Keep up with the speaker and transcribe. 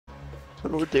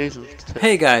What days is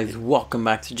Hey guys, welcome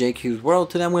back to JQ's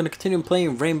World. Today I'm going to continue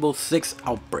playing Rainbow Six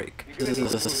Outbreak. This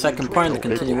is the second part in the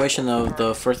continuation of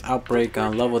the first Outbreak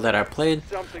level that I played.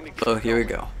 So here we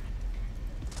go.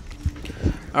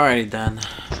 Alrighty then.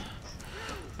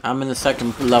 I'm in the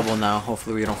second level now.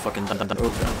 Hopefully we don't fucking die. Oh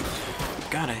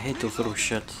god. God, I hate those little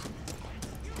shits.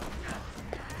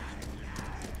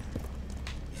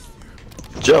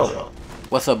 Joe,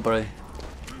 What's up, buddy?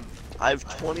 I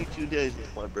have 22 days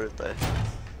until my birthday.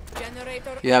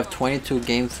 You have 22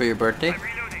 games for your birthday?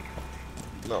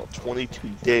 No, 22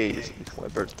 days until my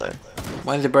birthday.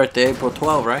 When's your birthday? April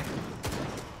 12, right?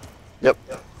 Yep.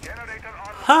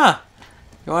 Huh!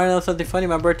 You wanna know something funny?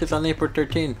 My birthday's on April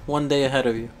 13, one day ahead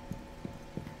of you.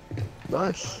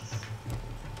 Nice.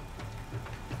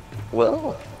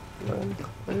 Well, then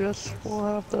I guess we'll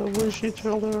have to wish each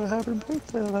other a happy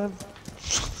birthday then.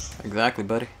 Exactly,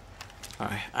 buddy.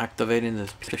 Alright, activating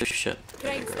this piece of shit.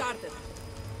 Train started.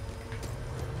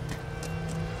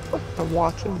 I'm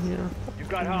watching here. You've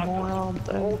got hostiles.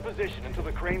 Hold position until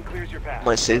the crane clears your path.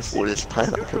 My safe word is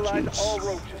pineapple Neutralize juice. all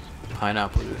roaches.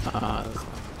 Pineapple juice.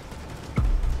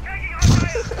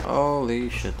 Holy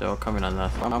shit, they're all coming on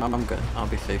that. I'm good. I'll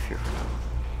be safe here for now.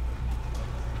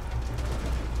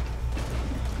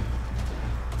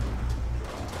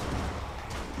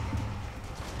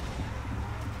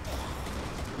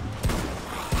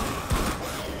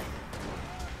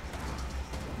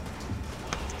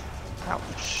 Oh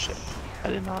shit. I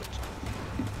did not.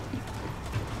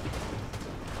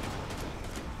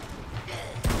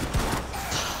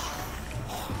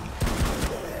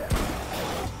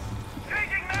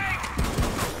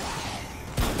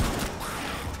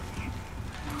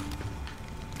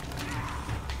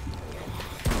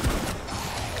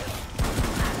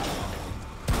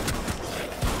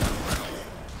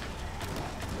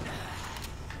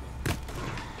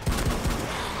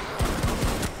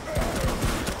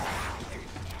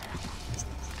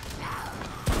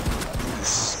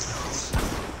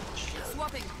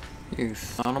 Swapping. You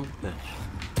son of a bitch.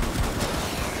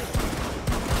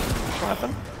 What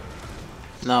happened?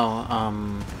 No,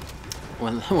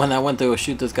 when I went to go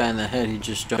shoot this guy in the head, he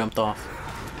just jumped off.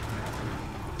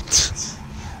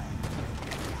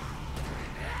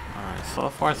 Alright, so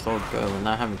far so good. We're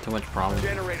not having too much problem.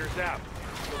 Generators out.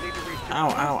 You'll need to reach the Ow,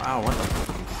 ow, ow, what the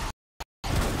fuck?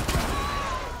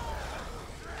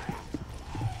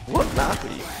 What map are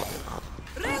you playing on?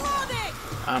 Reloading!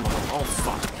 I don't know. Oh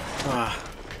fuck.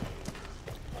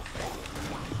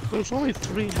 There's only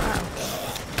 3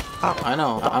 maps. I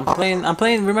know. I'm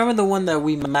playing. Remember the one that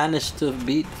we managed to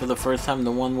beat for the first time?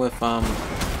 The one with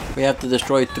we have to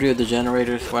destroy 3 of the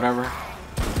generators, whatever.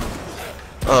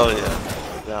 Oh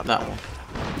yeah. That one.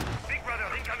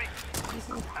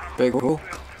 Big who?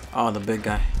 Oh, the big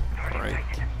guy. Alright.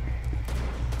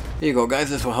 Here you go, guys.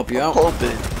 This will help you out. I'm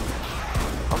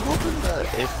hoping that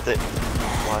if they...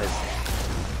 Why?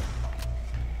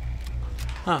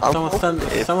 Huh,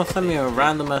 someone send me a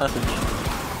random message.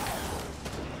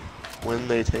 When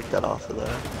they take that off of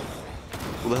there.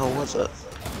 Who the hell was it?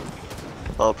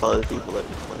 Oh, probably the people that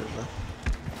were playing that.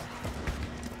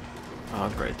 Oh,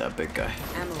 great, that big guy.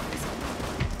 Analyze.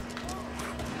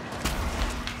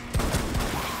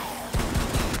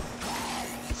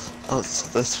 Oh, it's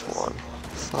this one.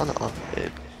 Son of a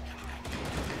bitch.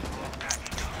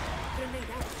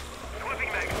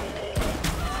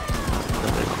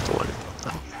 Then they don't have to worry about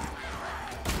that.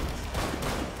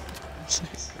 Let's see.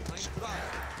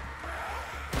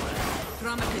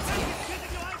 Trauma kits here.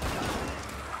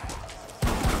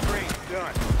 crane.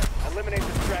 Done. Eliminate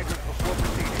the stragglers before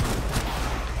proceeding.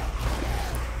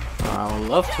 I would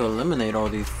love to eliminate all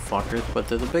these fuckers, but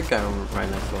there's a big guy right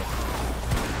next to us.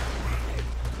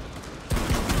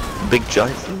 Big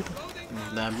giant dude?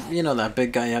 That, you know, that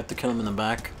big guy, you have to kill him in the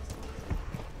back.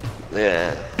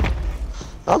 Yeah.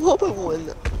 I'm hoping when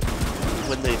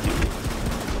they do,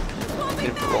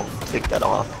 if they'll take that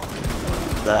off,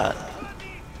 that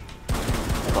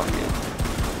fucking...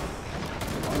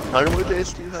 How many more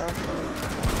days do you have?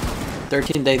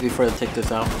 13 days before they take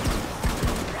this out.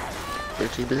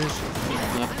 13 days?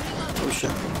 Yep. Oh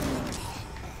shit.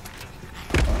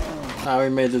 Ah, we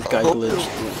made this guy glitch.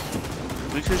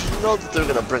 Because you know that they're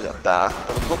gonna bring it back,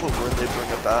 but I'm hoping when they bring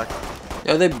it back...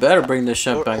 Yeah, they better bring this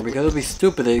shit back, because it'll be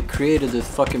stupid. They created this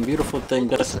fucking beautiful thing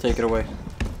just to take it away.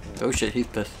 Oh shit, he's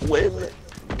pissed.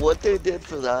 What they did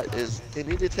for that is, they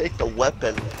need to take the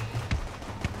weapon.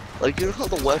 Like, you know how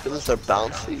the weapons are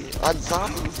bouncy? On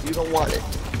zombies, you don't want it.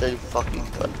 They fucking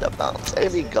gun that bounce.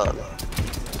 Any gun.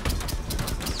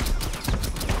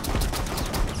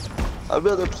 I'd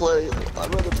rather play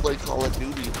Call of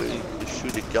Duty where you can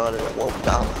shoot a gun and it won't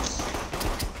bounce.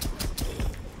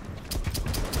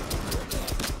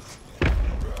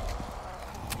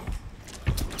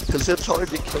 Cause it's hard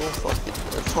to kill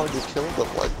it's hard to kill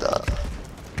them like that.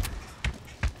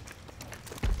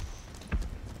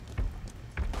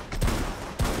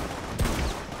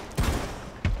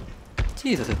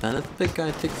 Jesus, man, this big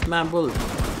guy takes mad bullets.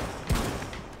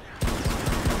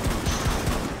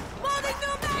 Loading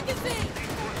new magazine!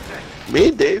 Me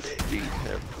and Dave beat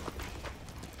him.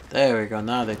 There we go,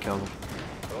 now they killed him.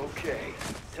 Okay,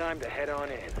 time to head on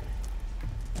in.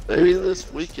 Maybe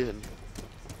this weekend,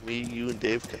 me, you, and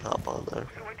Dave can hop on there.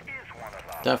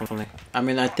 Definitely. I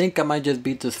mean, I think I might just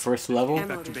beat this first level,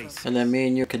 and then me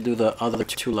and you can do the other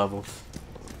 2 levels.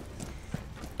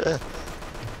 Yeah.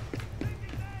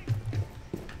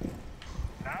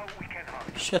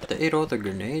 Shit, they ate all the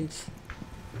grenades?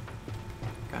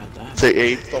 God damn. They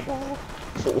ate them all?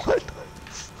 What?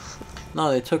 No,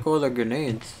 they took all the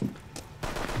grenades.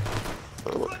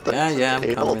 Oh, Yeah, I'm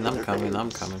ate all coming, the I'm coming, I'm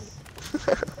grenades. coming.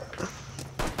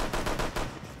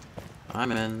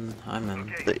 I'm in.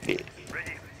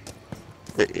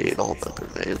 They ate all the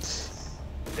grenades.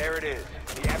 There it is,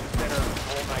 the epicenter of the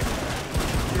whole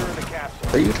nightmare. Secure the capsule.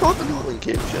 Are you talking to in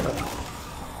game chat?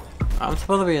 I'm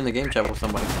supposed to be in the game chat with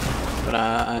somebody. But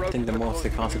I think they're mostly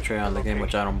concentrated on the game,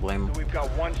 which I don't blame So them. we've got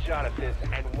one shot at this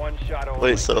and one shot only.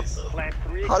 Wait, so Plant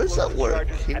 3 how does that explosive work?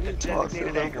 charges Can at you the talk to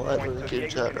designated them anchor while point in so game Jake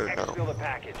chat can or no? exfil the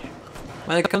package.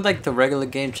 When it comes like the regular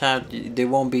game chat, they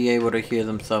won't be able to hear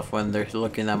themselves when they're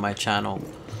looking at my channel.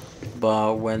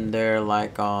 But when they're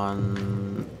like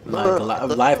on like a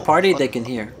live party, they can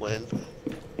hear. When?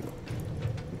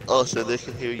 Oh, so they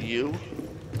can hear you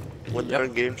when they're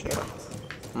in game chat?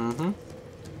 Mm-hmm.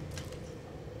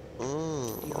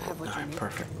 Mm.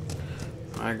 Perfect.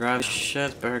 I grab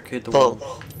shit, barricade the So,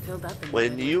 wall.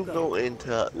 when you go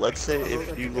into, let's say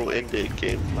if you go into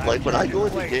game, like when I go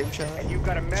into game chat,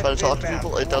 try to talk to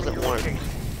people, it doesn't work.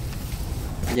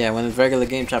 Yeah, when it's regular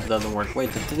game chat, it doesn't work.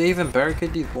 Wait, did they even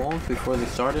barricade these walls before they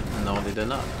started? No, they did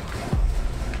not.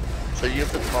 So you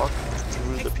have to talk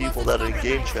through the people that are in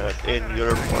game chat in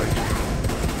your party.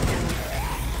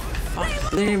 Fuck,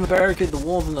 they didn't even barricade the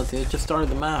walls or nothing, it just started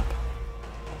the map.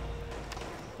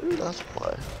 Maybe that's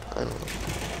why. I don't know.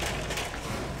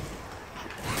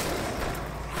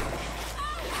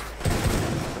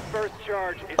 First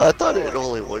charge is I thought it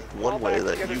only worked one way,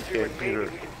 that you can hear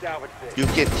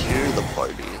the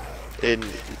party and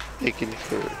they can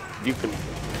hear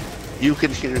you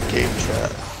can hear game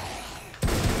chat.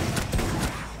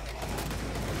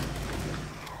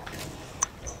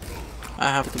 I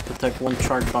have to protect one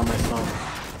charge by myself.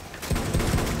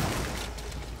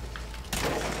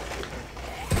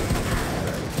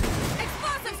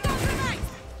 Explosives compromised!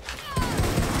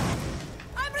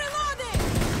 I'm reloading!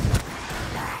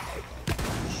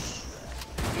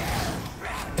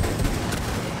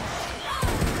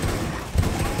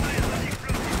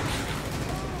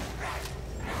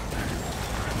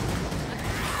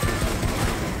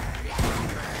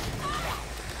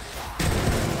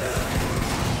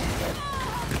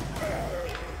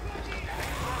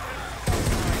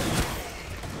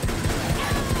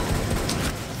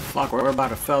 Fuck, we're about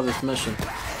to fail this mission.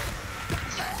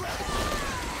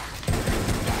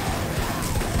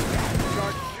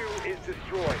 Charge 2 is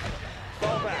destroyed.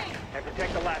 Fall back and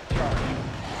protect the last charge.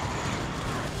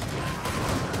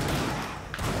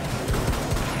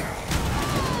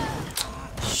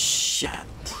 Shit.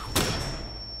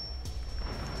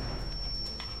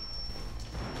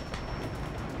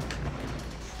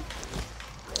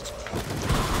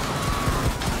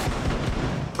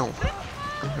 Oh.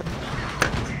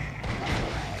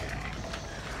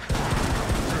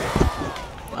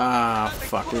 Ah,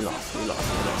 fuck, we lost.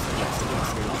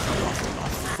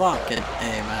 Fucking A,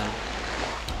 man.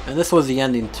 And this was the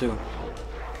ending, too.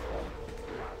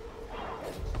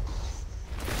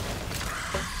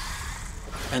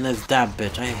 And there's that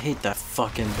bitch. I hate that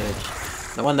fucking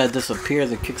bitch. The one that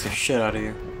disappears and kicks the shit out of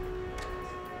you.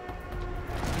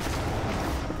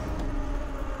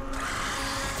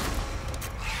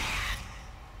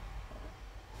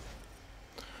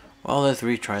 Well, let's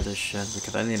retry this shit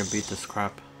because I need to beat this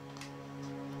crap.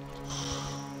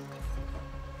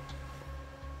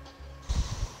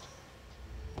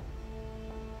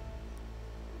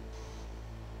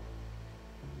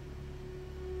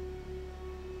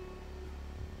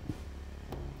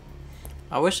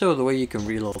 I wish there was a way you can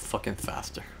reload fucking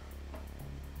faster.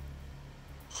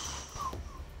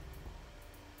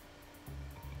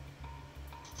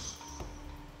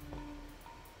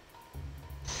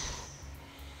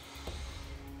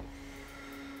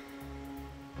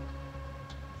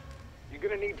 You're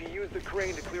gonna need to use the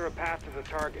crane to clear a path to the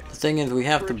target. The thing is, we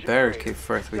have to barricade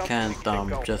first. We can't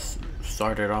just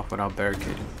start it off without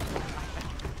barricading.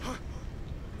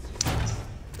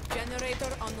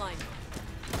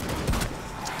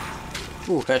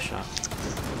 Ooh, headshot.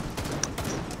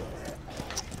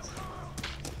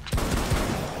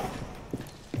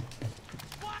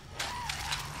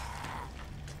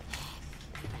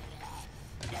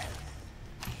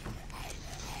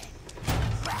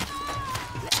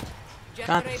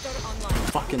 God Generator online.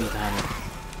 fucking damn it.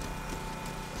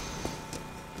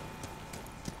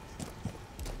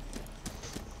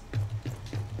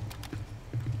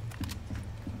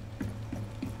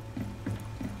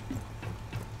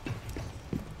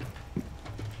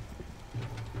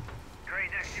 Crane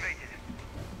activated.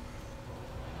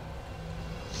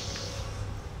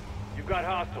 You've got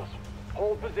hostiles.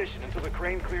 Hold position until the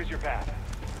crane clears your path.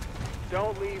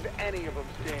 Don't leave any of them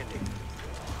standing.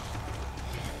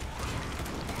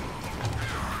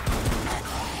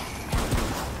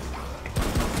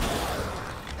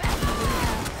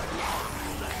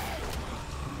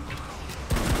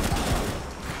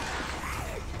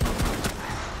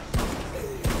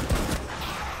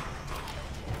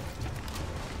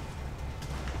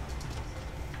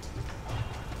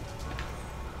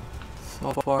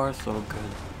 So far, so good.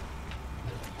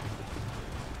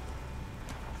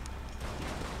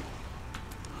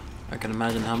 I can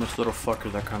imagine how much little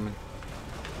fuckers are coming.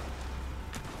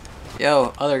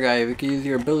 Yo, other guy, if you could use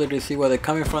your ability to see where they're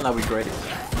coming from, that'd be great.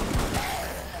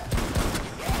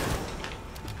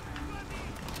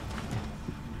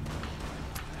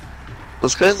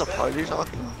 This guy in the party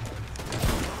talking?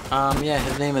 Yeah,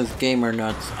 his name is Gamer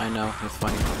Nuts. I know, it's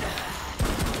funny.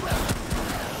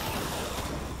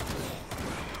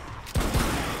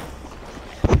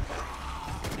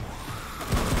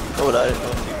 Oh, I didn't know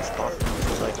if he was talking.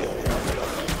 It's like,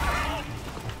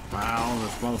 Wow,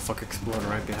 this motherfucker exploded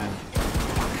right behind me.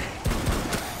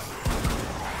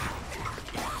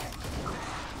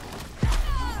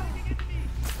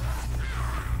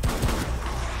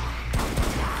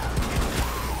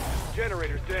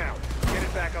 Generator's down. Get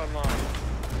it back online.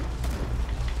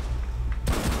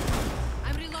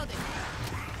 I'm reloading.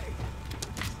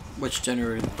 Which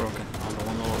generator is broken? On the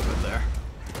one over there.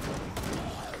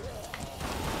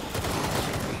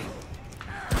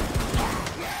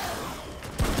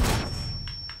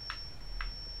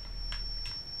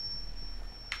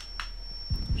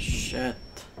 Shit.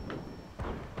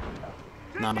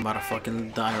 Nah, I'm about to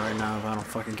fucking die right now if I don't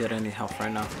fucking get any health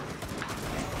right now.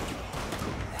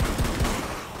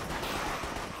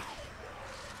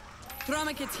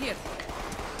 Trauma kits here.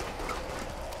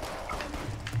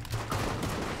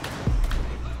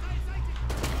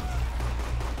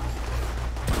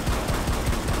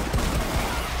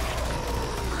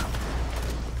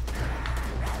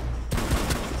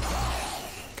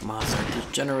 Come on, start this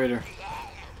generator.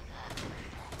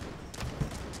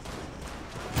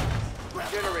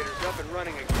 Generator's up and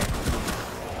running again.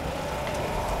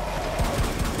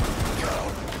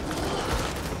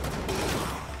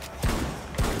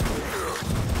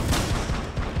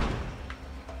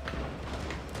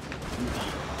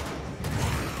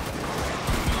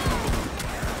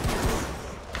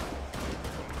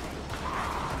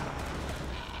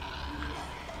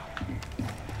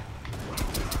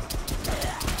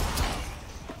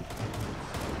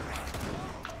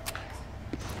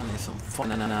 I need some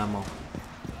fucking ammo.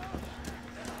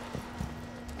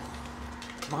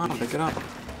 Come on, pick it up.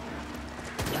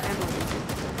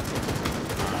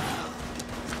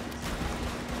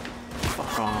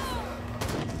 Fuck off.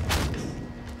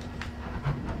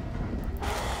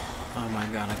 Oh my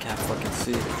god, I can't fucking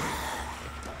see.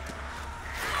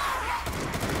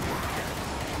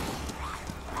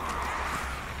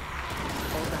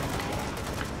 Hold on.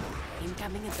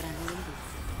 Incoming adrenaline boost.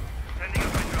 Sending a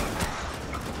patrol.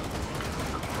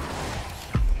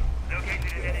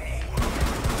 Located an enemy.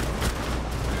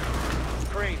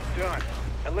 Crane done.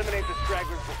 Eliminate the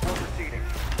stragglers before proceeding.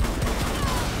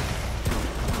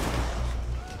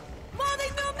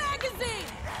 Loading new magazine!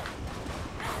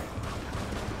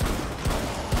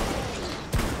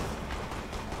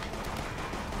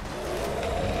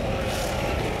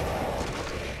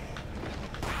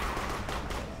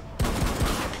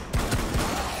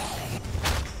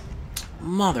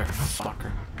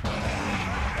 Motherfucker.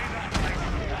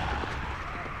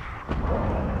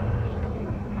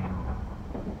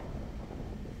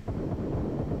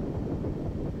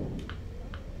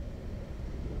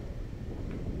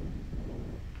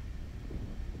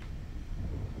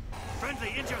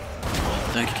 Friendly injured.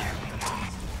 Thank you.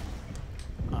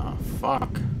 Oh,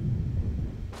 fuck.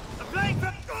 Applying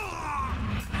for...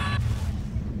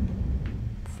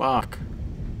 Fuck.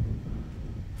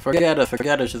 Forget it,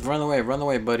 forget it. Just run away,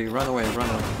 buddy. Run away, run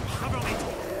away. Cover me.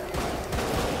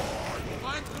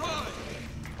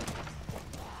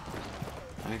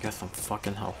 I got some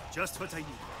fucking help. Just what I need.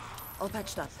 All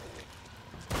patched up.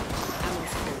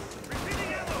 Ammo's full.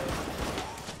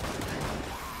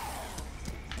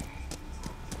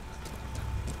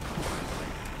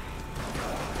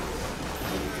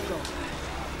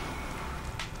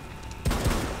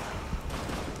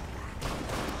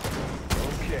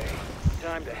 Okay,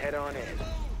 time to head on in.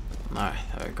 Alright,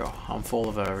 there we go. I'm full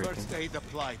of everything. First aid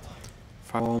applied.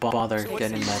 If I won't bother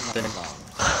getting that thing.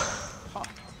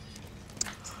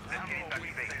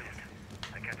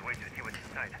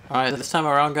 Alright, this time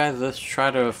around, guys, let's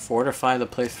try to fortify the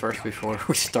place first before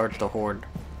we start the horde.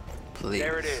 Please.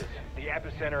 There it is, the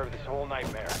epicenter of this whole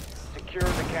nightmare. Secure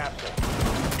the capsule.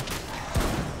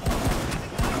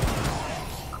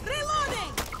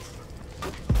 Reloading!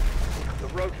 The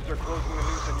roaches are closing the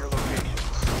noose on your location.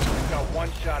 You've got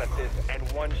one shot at this, and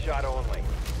one shot only.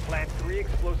 Plant 3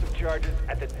 explosive charges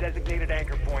at the designated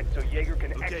anchor point so Jaeger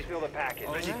can exfil the package.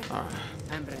 Alright.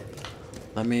 I'm ready.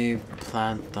 Let me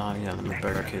plant, yeah, let me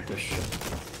barricade this shit.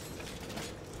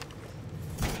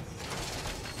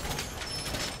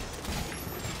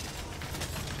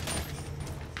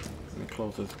 Let me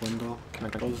close this window. Can I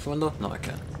close this window? No, I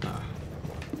can't. No.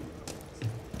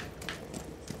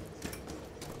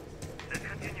 Let's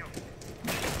continue.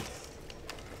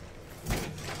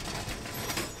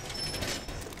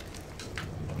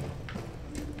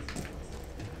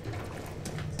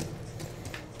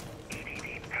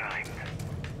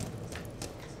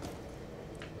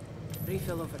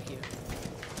 Refill over here.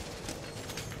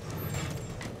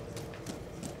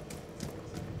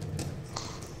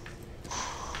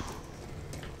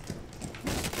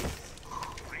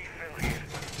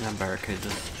 Yeah, barricade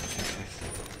this just in case.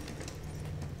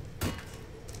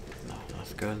 No,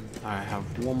 that's good. I have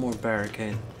one more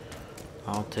barricade.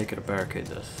 I'll take it to barricade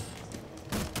this.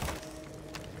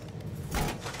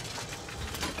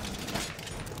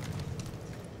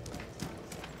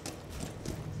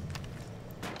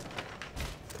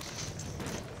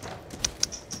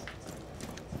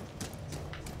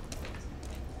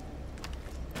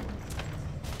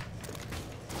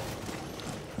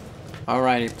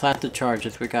 Alrighty, plant the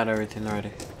charges. We got everything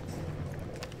ready.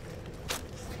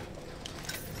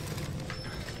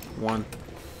 One.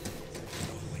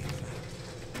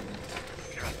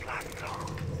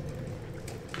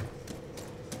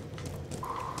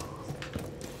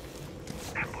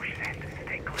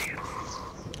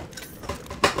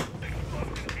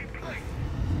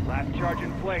 Last charge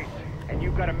in place, and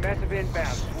you've got a massive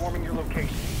inbound swarming your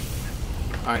location.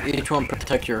 Alright, each one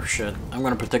protect your shit. I'm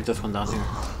gonna protect this one down here.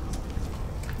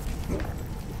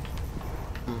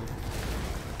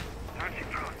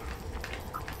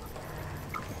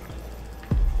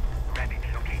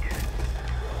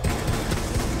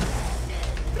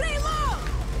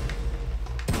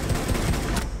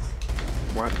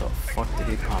 Where the fuck did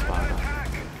he pop out of?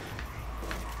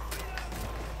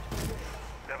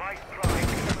 Device prime,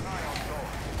 keep an eye on door.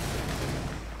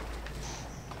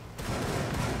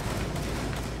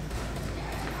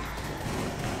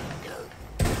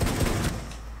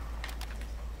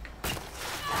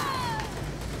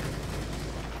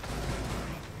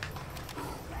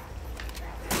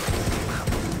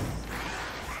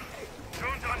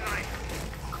 Drones online.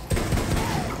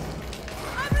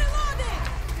 I'm reloading!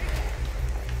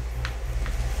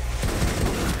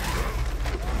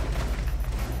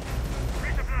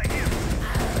 Resupply here.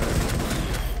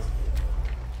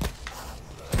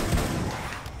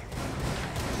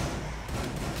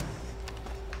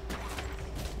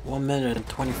 1 minute and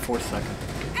 24 seconds.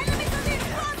 Enemies on the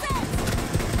explosives!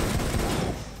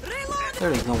 Reloading!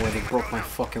 There is no way they broke my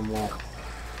fucking wall.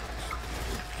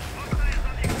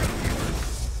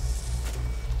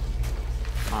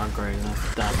 Oh great,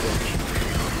 that's that bitch.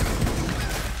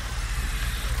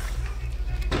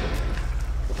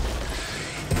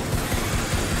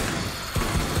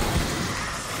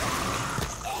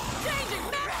 Changing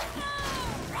map!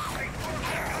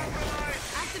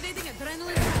 Activating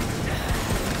adrenaline.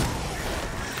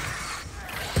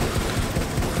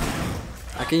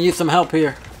 I can use some help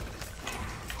here.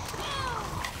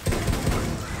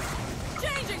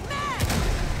 Changing map!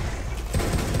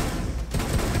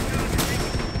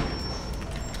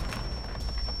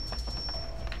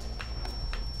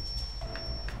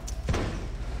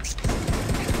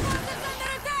 Explosives under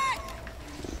attack!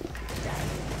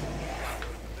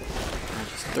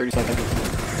 Just 30 seconds.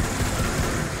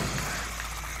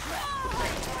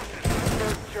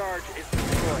 First charge is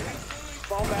destroyed.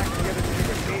 Fall back together so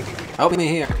maybe we can... Help me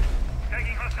here.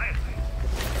 Taking hostile.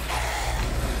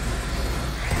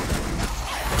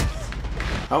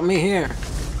 Help me here.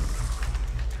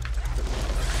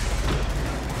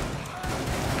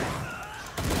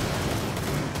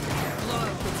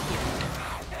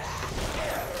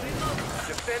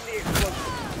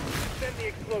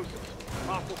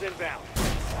 Hostiles inbound.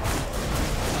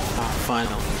 Ah,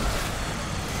 finally.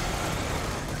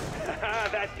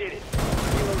 That did it.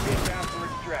 Helo's inbound for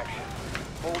extraction.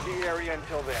 Hold the area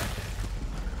until then.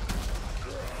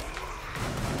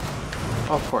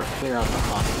 Of course, clear out the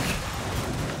hostage.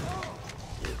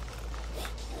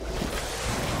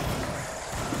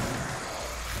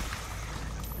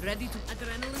 Ready to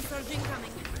adrenaline surge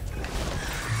incoming.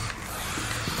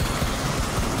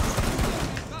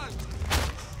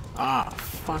 Ah,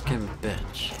 fucking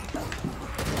bitch.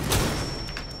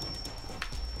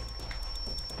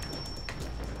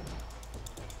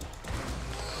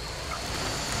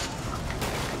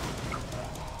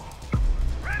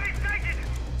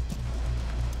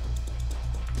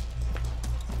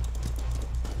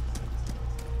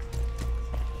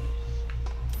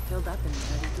 Filled up and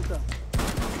ready to go.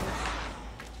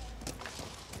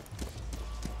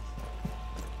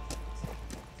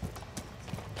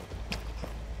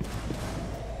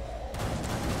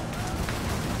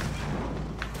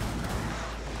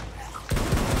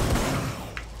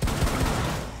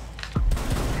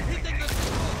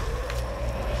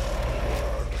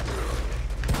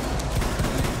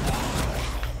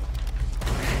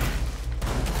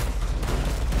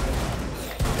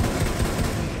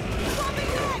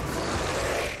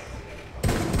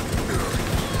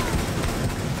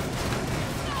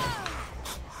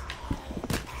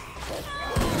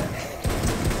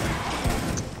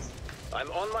 I'm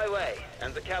on my way,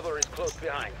 and the cavalry is close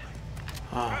behind.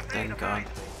 Oh, thank God.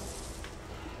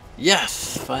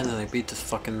 Yes! Finally beat this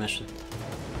fucking mission.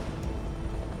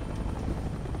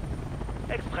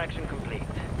 Extraction complete.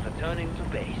 Returning to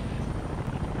base.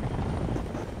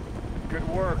 Good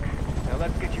work. Now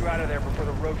let's get you out of there before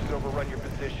the roaches overrun your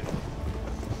position.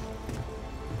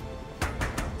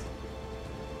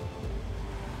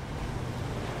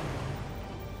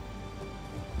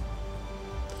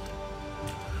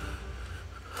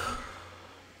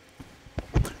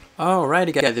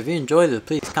 Alrighty guys, if you enjoyed it,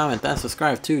 please comment and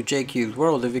subscribe to JQ's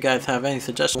World. If you guys have any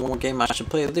suggestions on what game I should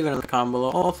play, leave it in the comment below.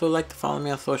 Also, like to follow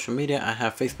me on social media. I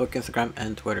have Facebook, Instagram,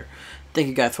 and Twitter. Thank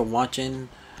you guys for watching.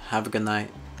 Have a good night,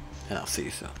 and I'll see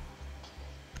you soon.